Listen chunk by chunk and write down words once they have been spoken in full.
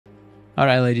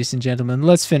Alright, ladies and gentlemen,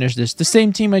 let's finish this. The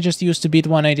same team I just used to beat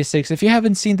 196. If you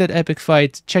haven't seen that epic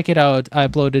fight, check it out. I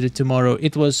uploaded it tomorrow.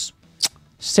 It was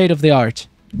state of the art.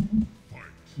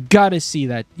 Gotta see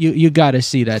that. You gotta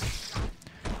see that.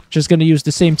 Just gonna use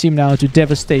the same team now to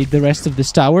devastate the rest of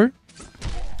this tower.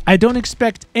 I don't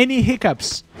expect any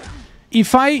hiccups.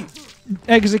 If I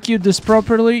execute this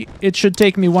properly, it should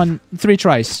take me 3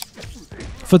 tries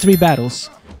for 3 battles.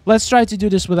 Let's try to do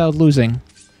this without losing.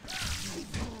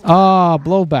 Ah,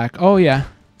 blowback. Oh yeah.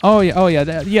 Oh yeah. Oh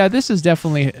yeah. Yeah, this is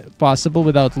definitely possible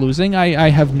without losing. I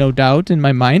have no doubt in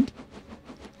my mind.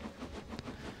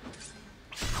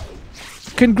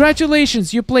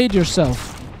 Congratulations, you played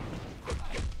yourself.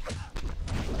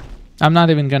 I'm not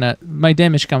even gonna... My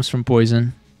damage comes from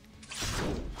poison.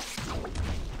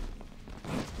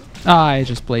 Ah, I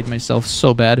just played myself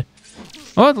so bad.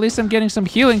 Oh, at least I'm getting some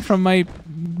healing from my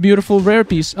beautiful rare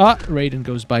piece. Ah, Raiden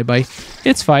goes bye-bye.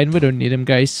 It's fine, we don't need him,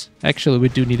 guys. Actually, we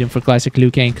do need him for classic Liu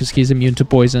Kang, because he's immune to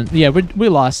poison. Yeah, we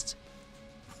lost.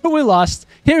 We lost.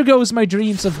 Here goes my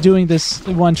dreams of doing this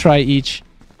 1 try each.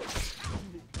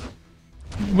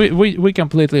 We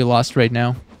completely lost right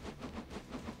now.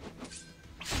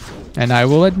 And I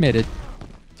will admit it.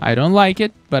 I don't like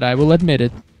it, but I will admit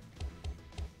it.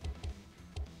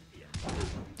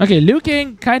 Okay, Liu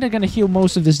Kang kind of gonna heal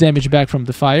most of this damage back from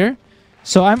the fire.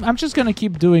 So I'm just gonna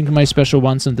keep doing my special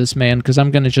ones on this man, because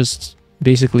I'm gonna just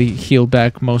basically heal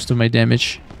back most of my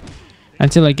damage.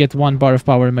 Until I get 1 bar of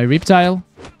power in my reptile.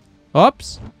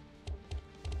 Oops.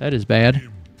 That is bad.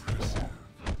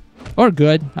 Or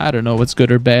good. I don't know what's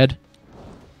good or bad.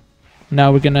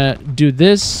 Now we're gonna do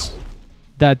this.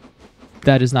 That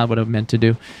is not what I meant to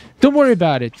do. Don't worry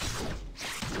about it.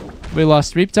 We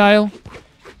lost reptile.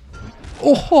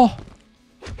 Oh!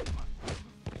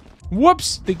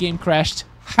 Whoops! The game crashed.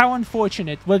 How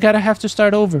unfortunate. We're gonna have to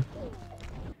start over.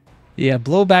 Yeah,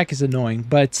 blowback is annoying,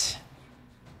 but...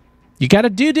 You gotta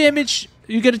do damage.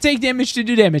 You gotta take damage to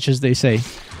do damage, as they say.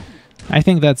 I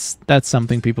think that's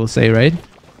something people say, right?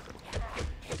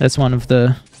 That's one of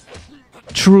the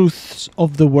truths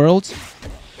of the world.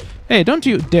 Hey, don't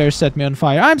you dare set me on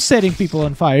fire. I'm setting people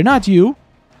on fire, not you.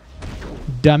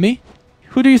 Dummy.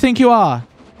 Who do you think you are?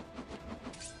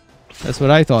 That's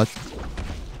what I thought.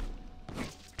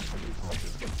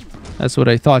 That's what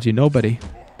I thought. You nobody.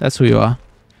 That's who you are.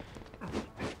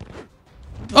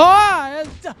 Oh!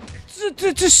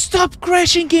 Just stop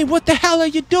crashing, game. What the hell are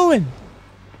you doing?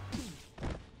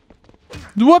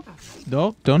 Whoop!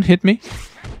 No, don't hit me.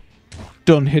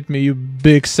 Don't hit me, you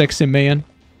big sexy man.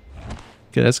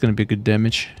 Okay, that's gonna be good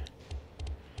damage.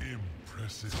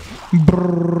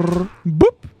 Brrr,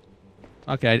 boop.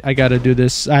 Okay, I gotta do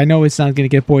this. I know it's not gonna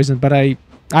get poisoned, but I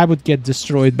would get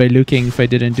destroyed by Liu Kang if I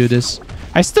didn't do this.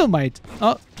 I still might.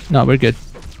 Oh, no, we're good.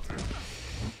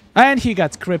 And he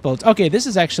got crippled. Okay, this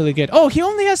is actually good. Oh, he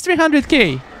only has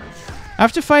 300k.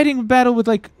 After fighting a battle with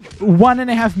like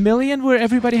 1.5 million, where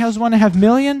everybody has 1.5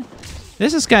 million,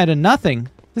 this is kind of nothing.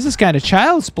 This is kind of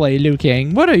child's play, Liu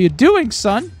Kang. What are you doing,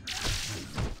 son?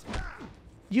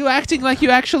 You acting like you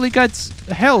actually got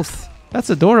health. That's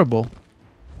adorable.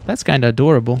 That's kind of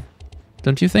adorable.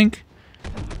 Don't you think?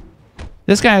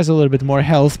 This guy has a little bit more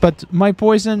health, but my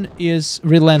poison is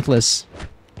relentless.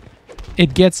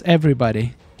 It gets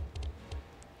everybody.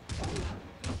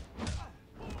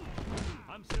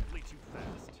 I'm simply too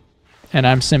fast. And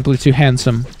I'm simply too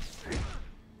handsome.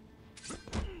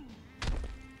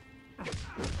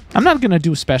 I'm not gonna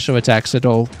do special attacks at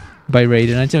all by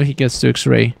Raiden until he gets to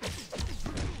X-Ray.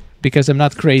 Because I'm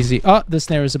not crazy. Oh, the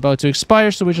snare is about to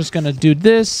expire, so we're just gonna do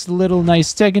this little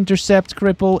nice tag intercept,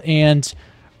 cripple, and...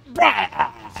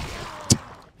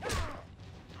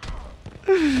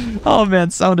 Oh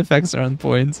man, sound effects are on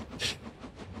point.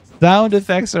 Sound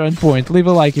effects are on point. Leave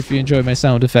a like if you enjoy my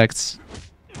sound effects.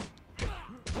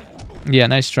 Yeah,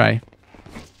 nice try.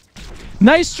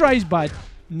 Nice tries, bud.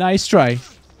 Nice try.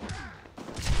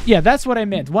 Yeah, that's what I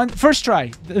meant. First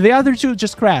try. The other 2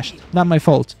 just crashed. Not my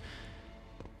fault.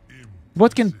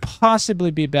 What can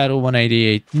possibly be Battle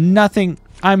 188? Nothing.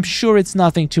 I'm sure it's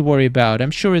nothing to worry about.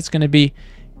 I'm sure it's going to be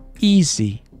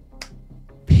easy.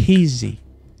 Peasy.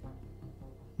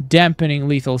 Dampening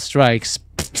lethal strikes.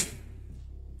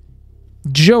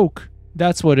 Joke.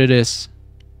 That's what it is.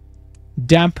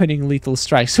 Dampening lethal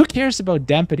strikes. Who cares about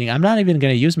dampening? I'm not even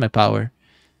going to use my power.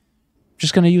 I'm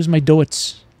just going to use my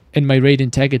dots and my Raiden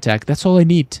tag attack. That's all I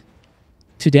need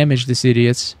to damage these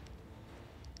idiots.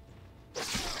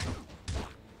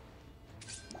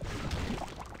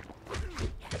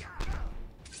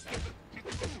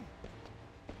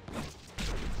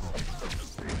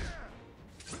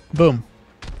 Boom.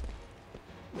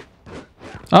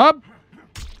 Up.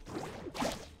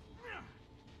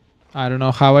 I don't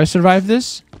know how I survived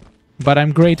this, but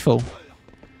I'm grateful.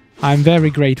 I'm very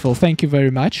grateful. Thank you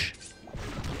very much.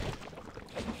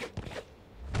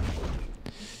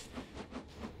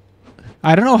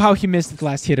 I don't know how he missed the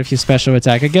last hit of his special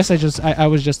attack. I guess I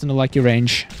was just in a lucky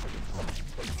range.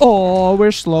 Oh,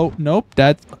 we're slow. Nope,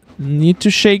 that need to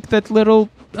shake that little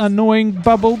annoying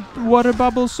bubble, water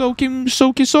bubble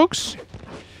soaky socks.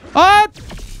 Ah!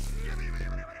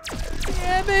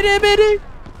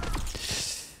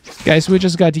 Guys, we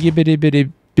just got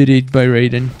yibbity-bitty-bitty by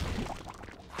Raiden.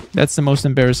 That's the most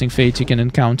embarrassing fate you can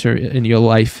encounter in your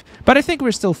life. But I think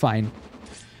we're still fine.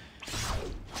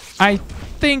 I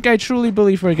truly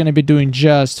believe we're gonna be doing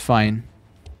just fine.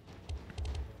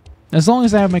 As long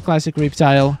as I have my classic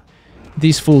reptile,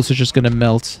 these fools are just gonna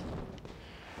melt.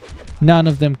 None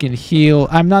of them can heal.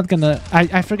 I'm not gonna...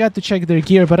 I forgot to check their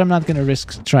gear, but I'm not gonna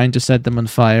risk trying to set them on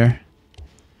fire.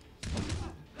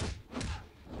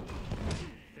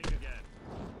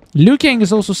 Liu Kang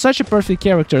is also such a perfect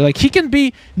character. Like, he can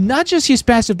be not just his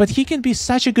passive, but he can be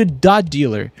such a good dot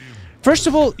dealer. First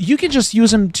of all, you can just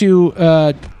use him to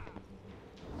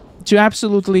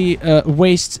absolutely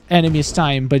waste enemies'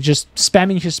 time by just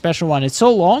spamming his special one. It's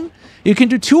so long. You can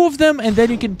do 2 of them, and then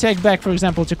you can tag back, for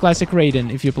example, to Classic Raiden,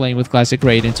 if you're playing with Classic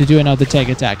Raiden, to do another tag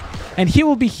attack. And he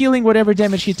will be healing whatever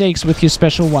damage he takes with his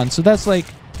special one. So that's like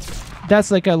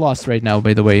I lost right now,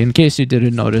 by the way, in case you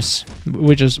didn't notice.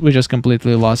 We just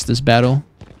completely lost this battle.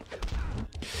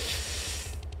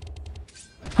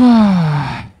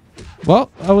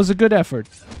 Well, that was a good effort.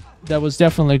 That was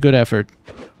definitely a good effort.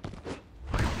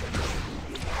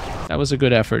 That was a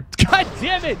good effort. God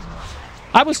damn it!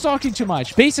 I was talking too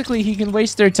much. Basically, he can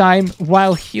waste their time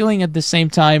while healing at the same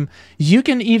time. You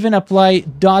can even apply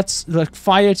dots, like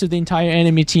fire, to the entire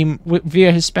enemy team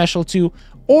via his special 2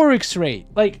 or X-Ray.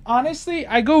 Like, honestly,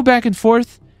 I go back and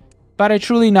forth, but I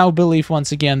truly now believe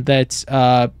once again that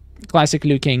Classic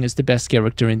Liu Kang is the best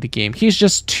character in the game. He's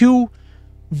just too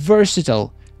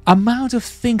versatile. Amount of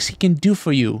things he can do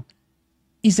for you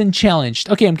is unchallenged.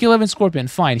 Okay, MK11 Scorpion,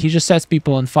 fine. He just sets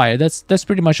people on fire. That's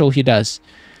pretty much all he does.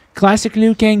 Classic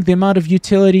Liu Kang, the amount of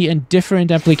utility and different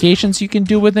applications you can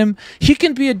do with him. He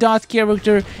can be a dot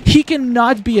character. He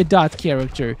cannot be a dot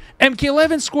character.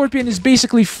 MK11 Scorpion is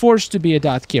basically forced to be a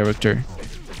dot character.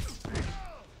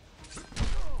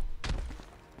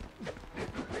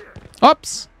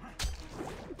 Oops.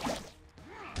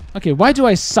 Okay, why do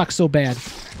I suck so bad?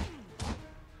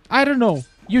 I don't know.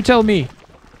 You tell me.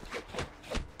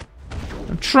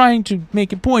 I'm trying to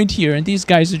make a point here, and these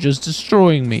guys are just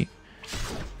destroying me.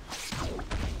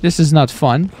 This is not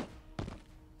fun.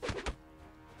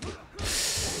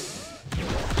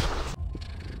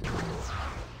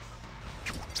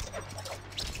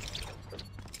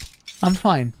 I'm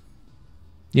fine.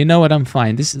 You know what? I'm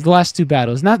fine. This is the last 2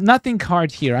 battles. Nothing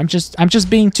hard here. I'm just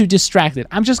being too distracted.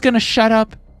 I'm just gonna shut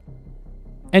up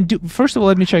and do... First of all,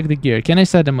 let me check the gear. Can I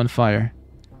set them on fire?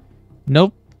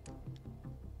 Nope.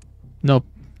 Nope.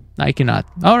 I cannot.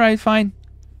 Alright, fine.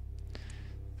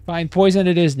 Fine, poison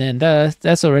it is then.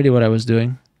 That's already what I was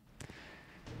doing.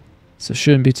 So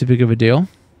shouldn't be too big of a deal.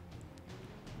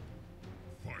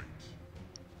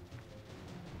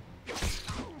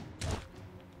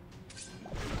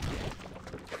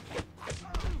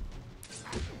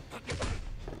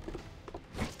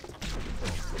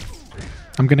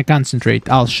 I'm gonna concentrate.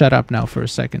 I'll shut up now for a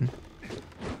second.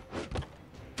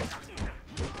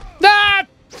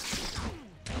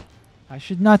 I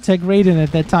should not tag Raiden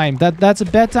at that time. That's a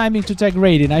bad timing to tag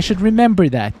Raiden. I should remember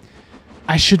that.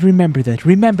 I should remember that.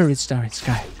 Remember it, Star and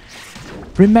Sky.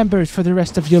 Remember it for the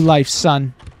rest of your life,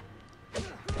 son.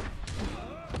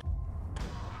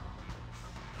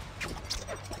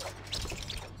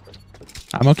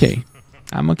 I'm okay.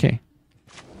 I'm okay.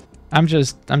 I'm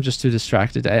just too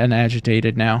distracted and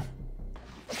agitated now.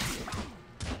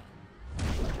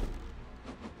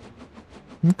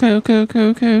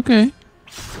 Okay.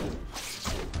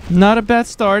 Not a bad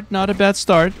start, not a bad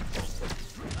start.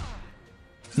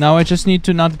 Now I just need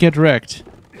to not get wrecked.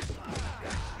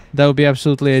 That would be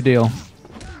absolutely ideal.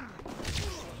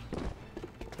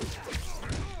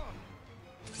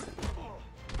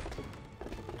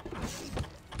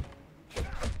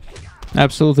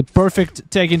 Absolutely perfect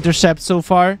tag intercept so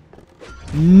far.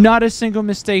 Not a single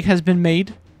mistake has been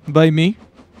made by me.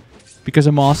 Because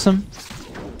I'm awesome.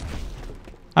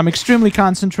 I'm extremely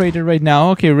concentrated right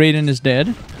now. Okay, Raiden is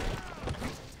dead.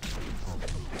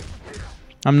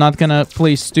 I'm not gonna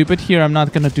play stupid here. I'm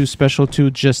not gonna do special 2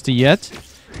 just yet.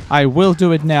 I will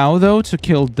do it now, though, to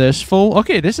kill this fool.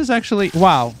 Okay, this is actually...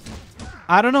 Wow.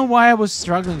 I don't know why I was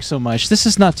struggling so much. This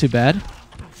is not too bad.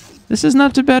 This is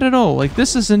not too bad at all. Like,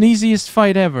 this is an easiest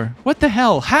fight ever. What the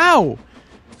hell? How?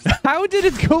 How did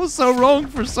it go so wrong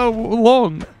for so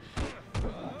long?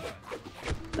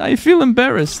 I feel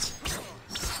embarrassed.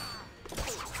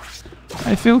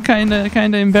 I feel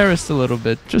kinda embarrassed a little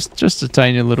bit. Just a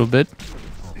tiny little bit.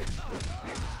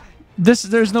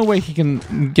 There's no way he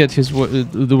can get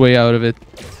the way out of it.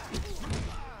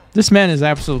 This man is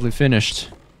absolutely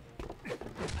finished.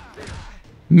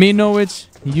 Me know it,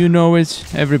 you know it,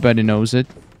 everybody knows it.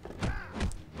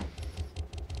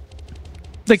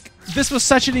 Like, this was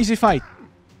such an easy fight.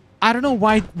 I don't know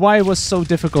why it was so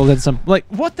difficult and some, like,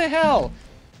 what the hell?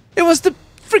 It was the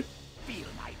freak.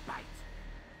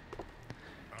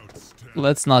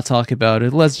 Let's not talk about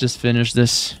it. Let's just finish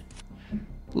this.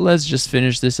 Let's just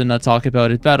finish this and not talk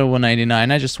about it. Battle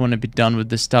 199. I just want to be done with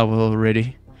this stuff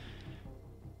already.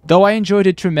 Though I enjoyed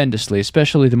it tremendously,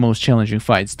 especially the most challenging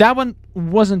fights. That one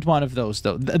wasn't one of those,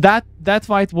 though. That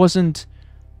fight wasn't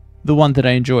the one that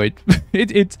I enjoyed.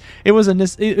 it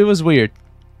was weird.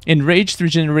 Enraged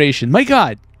Regeneration. My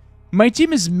God, my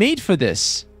team is made for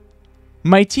this.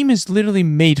 My team is literally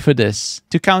made for this,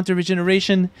 to counter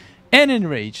Regeneration and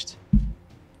Enraged.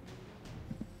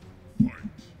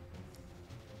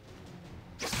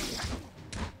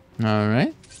 All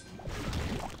right.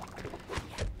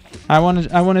 I want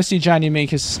to see Johnny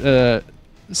make his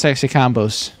sexy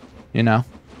combos, you know.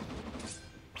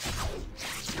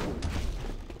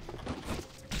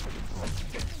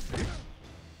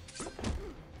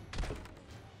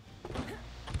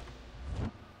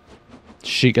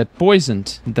 She got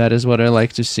poisoned. That is what I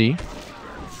like to see.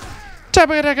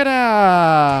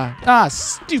 Ah,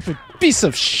 stupid piece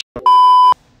of shit.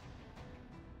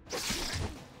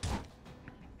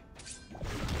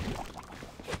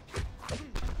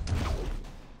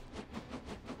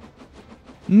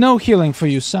 No healing for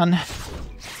you, son.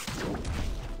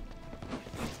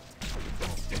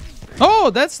 Oh,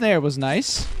 that snare was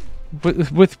nice.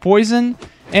 With poison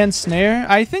and snare,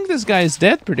 I think this guy is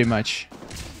dead pretty much.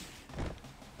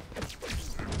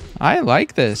 I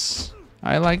like this.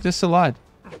 I like this a lot.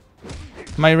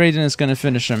 My Raiden is gonna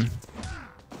finish him.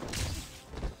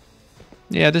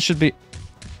 Yeah, this should be...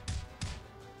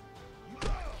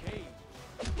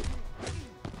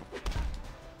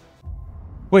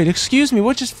 Wait, excuse me,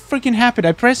 what just freaking happened?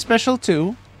 I pressed special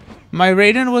 2. My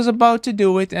Raiden was about to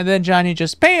do it, and then Johnny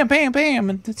just bam, bam, bam,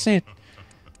 and that's it.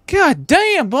 God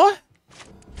damn, boy!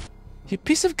 You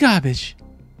piece of garbage.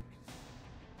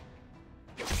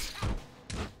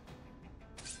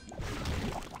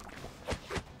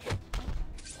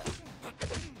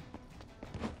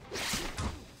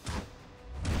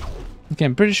 Okay,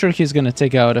 I'm pretty sure he's gonna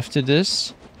take out after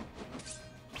this.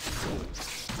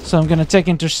 So I'm gonna take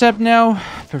intercept now.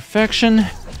 Perfection.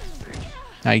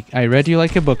 I read you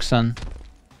like a book, son.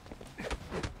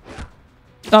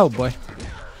 Oh boy.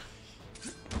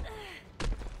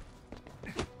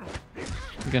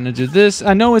 I'm gonna do this.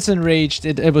 I know it's enraged.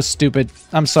 It was stupid.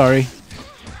 I'm sorry.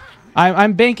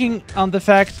 I'm banking on the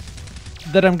fact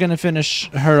that I'm gonna finish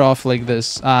her off like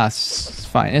this. Ah, it's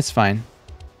fine. It's fine.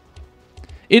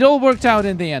 It all worked out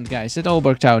in the end, guys. It all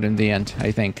worked out in the end,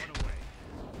 I think.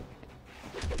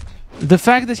 The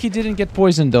fact that he didn't get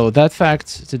poisoned, though, that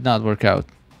fact did not work out.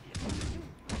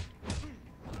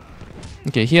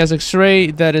 Okay, he has X-ray.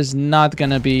 That is not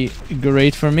gonna be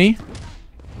great for me.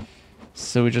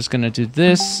 So we're just gonna do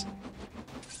this.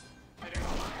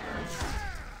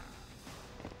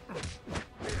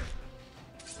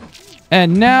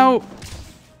 And now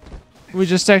we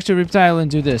just take to Reptile and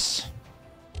do this.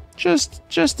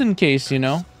 Just in case, you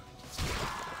know.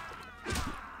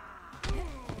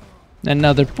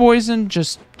 Another poison,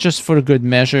 just for good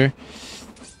measure.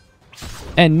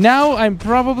 And now I'm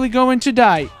probably going to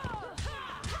die.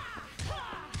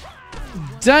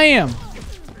 Damn.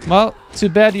 Well, too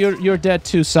bad you're dead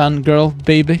too, son, girl,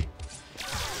 baby.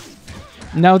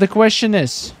 Now the question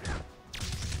is,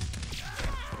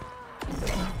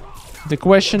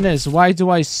 why do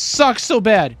I suck so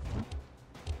bad?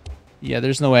 Yeah,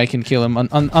 there's no way I can kill him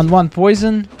on one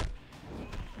poison.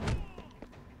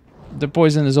 The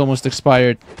poison is almost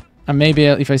expired. And maybe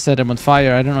if I set him on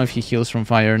fire, I don't know if he heals from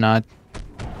fire or not.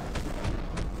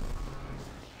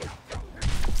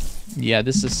 Yeah,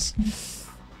 this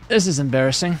is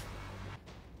embarrassing.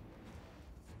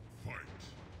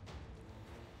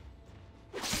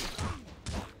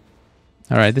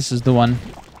 All right, this is the one.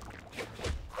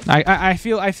 I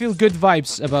feel good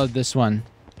vibes about this one.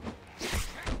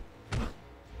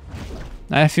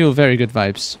 I feel very good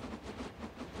vibes.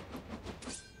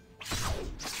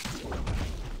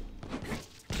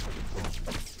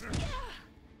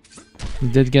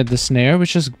 Did get the snare,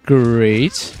 which is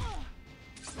great.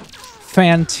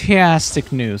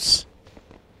 Fantastic news.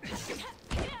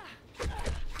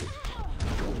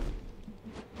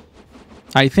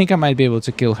 I think I might be able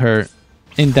to kill her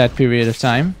in that period of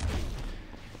time.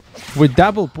 With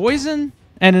double poison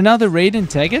and another Raiden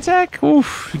tag attack?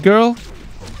 Oof, girl.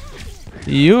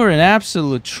 You're in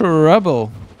absolute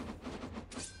trouble.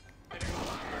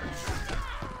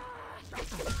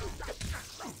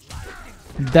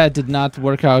 That did not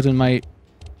work out in my...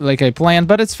 like I planned,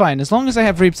 but it's fine. As long as I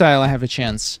have Reptile, I have a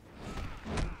chance.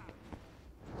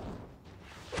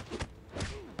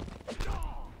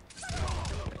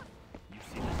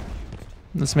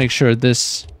 Let's make sure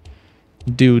this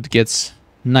dude gets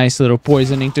nice little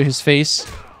poisoning to his face.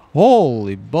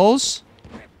 Holy balls.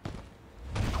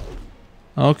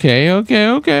 Okay.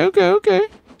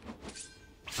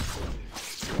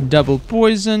 Double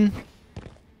poison.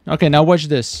 Okay, now watch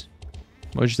this.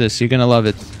 Watch this. You're gonna love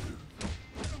it.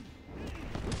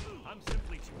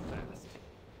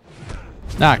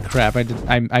 Ah, crap.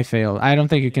 I failed. I don't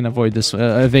think you can avoid this,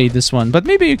 evade this one. But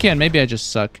maybe you can. Maybe I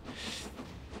just suck.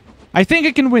 I think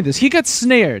I can win this. He got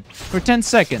snared for 10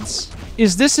 seconds.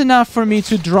 Is this enough for me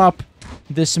to drop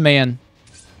this man?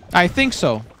 I think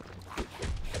so.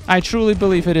 I truly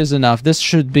believe it is enough. This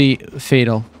should be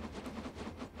fatal.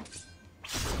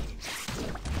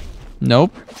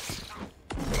 Nope.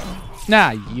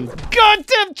 Nah, you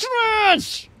goddamn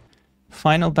trash!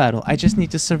 Final battle. I just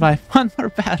need to survive one more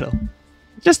battle.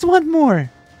 Just one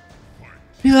more.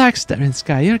 Relax, Darren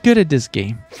Sky. You're good at this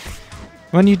game.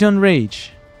 When you don't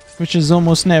rage. Which is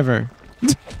almost never.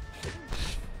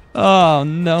 Oh,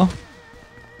 no.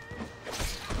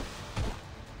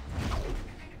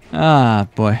 Ah,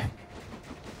 boy.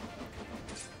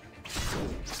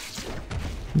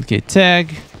 Okay,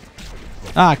 tag.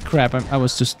 Ah, crap. I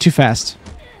was just too fast.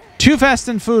 Too fast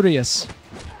and furious.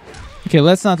 Okay,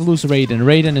 let's not lose Raiden.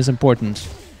 Raiden is important.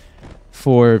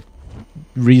 For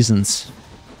reasons.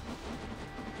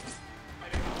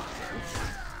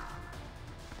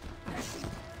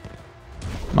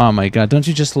 Oh my god, don't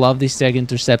you just love these tag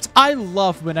intercepts? I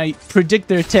love when I predict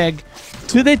their tag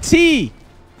to the T!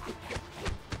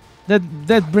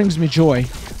 That brings me joy.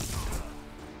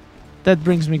 That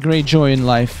brings me great joy in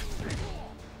life.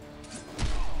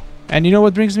 And you know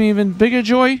what brings me even bigger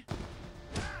joy?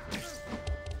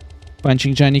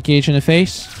 Punching Johnny Cage in the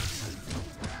face.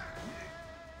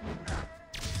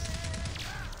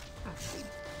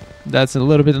 That's a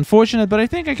little bit unfortunate, but I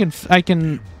think I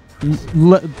can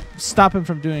stop him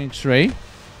from doing X-ray.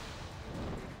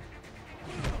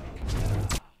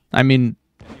 I mean,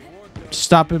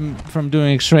 stop him from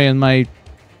doing X-ray on my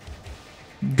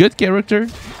good character.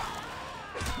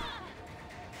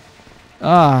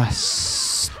 Ah,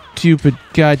 stupid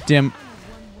goddamn.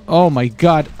 Oh my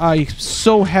god, I'm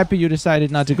so happy you decided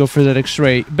not to go for that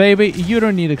X-ray. Baby, you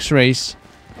don't need X-rays.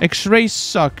 X-rays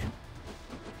suck.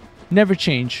 Never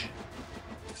change.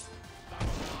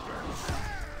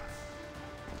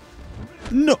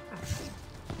 No.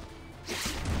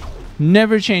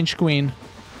 Never change, queen.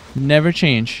 Never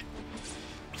change.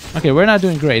 Okay, we're not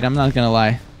doing great. I'm not gonna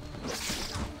lie.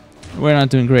 We're not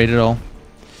doing great at all.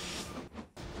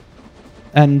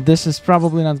 And this is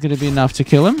probably not gonna be enough to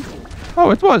kill him.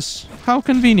 Oh, it was. How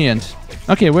convenient.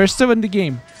 Okay, we're still in the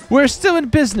game. We're still in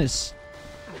business.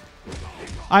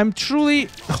 I'm truly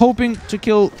hoping to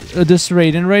kill this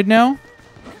Raiden right now.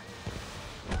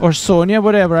 Or Sonya,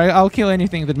 whatever. I'll kill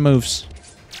anything that moves.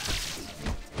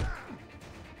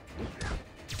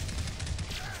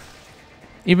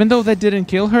 Even though that didn't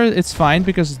kill her, it's fine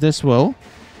because this will.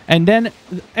 And then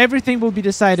everything will be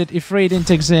decided if Raiden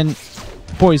takes in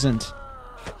poisoned.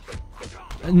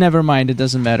 Never mind, it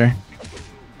doesn't matter.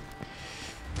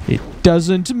 It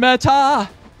doesn't matter!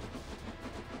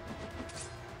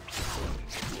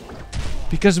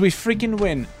 Because we freaking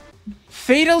win.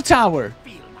 Fatal Tower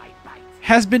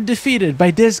has been defeated by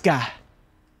this guy.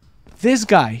 This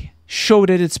guy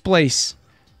showed it its place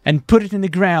and put it in the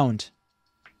ground.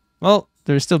 Well,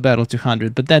 there's still Battle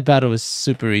 200, but that battle was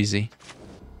super easy.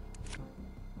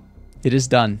 It is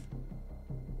done.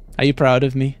 Are you proud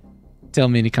of me? Tell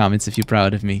me in the comments if you're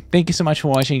proud of me. Thank you so much for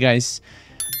watching, guys.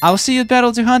 I'll see you at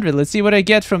Battle 200. Let's see what I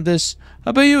get from this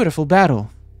a beautiful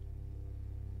battle.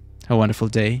 A wonderful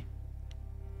day.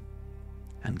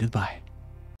 And goodbye.